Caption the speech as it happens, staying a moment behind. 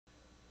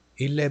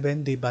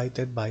11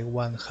 divided by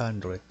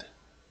 100.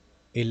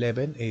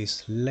 11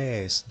 is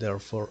less,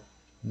 therefore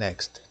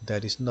next.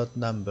 That is not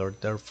number,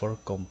 therefore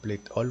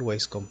complete.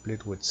 Always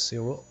complete with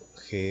 0.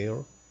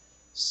 Here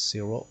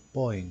 0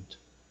 point.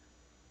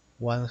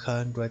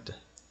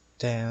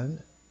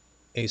 110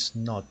 is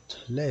not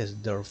less,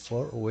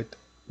 therefore with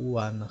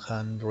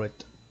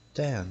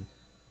 110.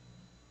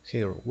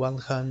 Here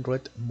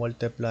 100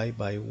 multiplied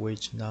by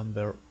which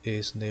number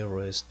is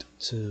nearest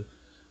to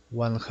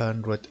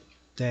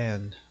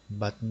 110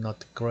 but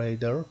not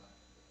greater.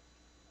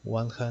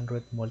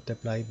 100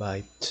 multiplied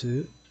by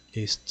 2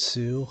 is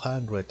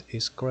 200,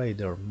 is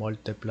greater.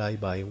 Multiplied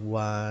by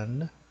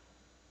 1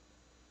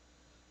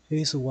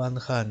 is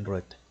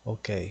 100.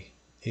 Okay,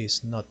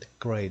 is not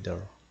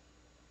greater.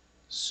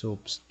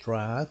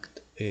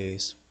 Subtract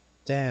is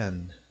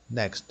 10.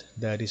 Next,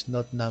 that is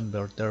not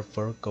number,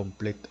 therefore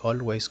complete.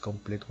 Always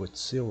complete with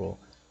 0.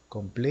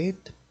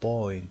 Complete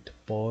point.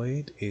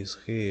 Point is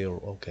here.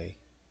 Okay.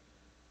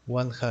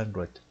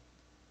 100.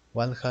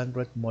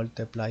 100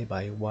 multiplied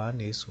by 1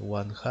 is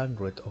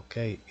 100.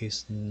 Okay,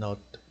 is not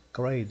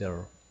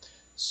greater.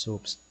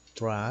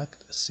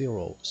 Subtract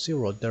 0.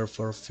 0,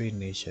 therefore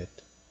finish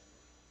it.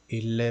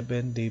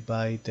 11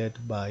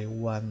 divided by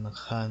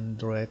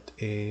 100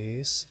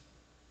 is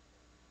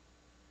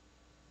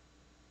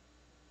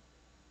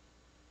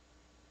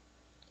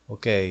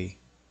okay.